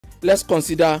let's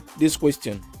consider this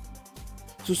question.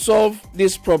 To solve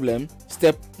this problem,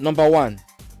 step number 1,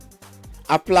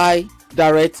 apply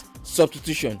direct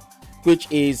substitution, which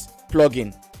is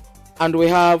plugging, and we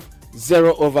have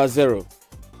 0 over 0.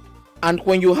 And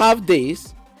when you have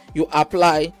this, you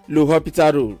apply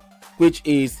LHopital rule, which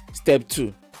is step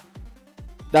 2.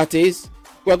 That is,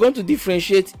 we are going to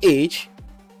differentiate each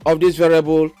of this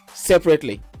variable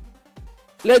separately.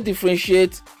 Let's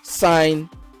differentiate sin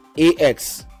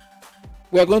ax.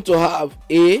 We are going to have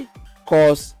a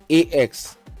cos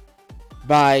ax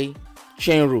by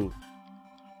chain rule.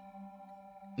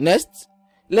 Next,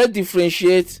 let's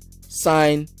differentiate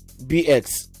sin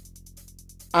bx,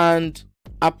 and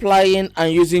applying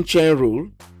and using chain rule,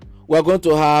 we are going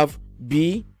to have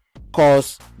b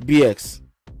cos bx.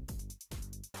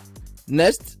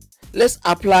 Next, let's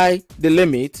apply the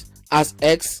limit as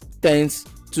x tends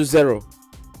to 0.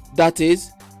 That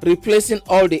is, replacing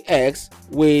all the x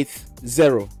with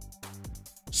 0.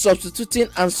 Substituting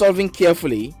and solving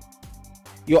carefully,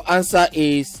 your answer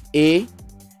is a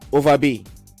over b.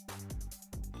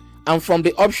 And from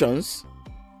the options,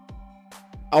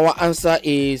 our answer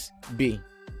is b.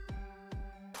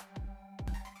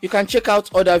 You can check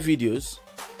out other videos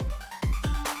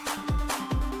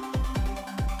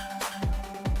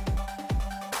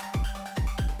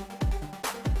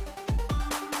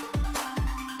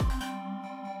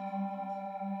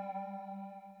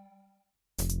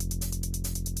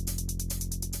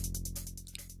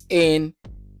in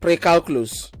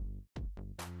PRECALCULUS.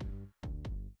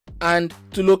 And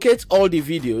to locate all the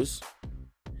videos,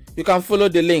 you can follow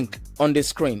the link on the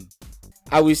screen.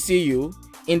 I will see you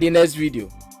in the next video.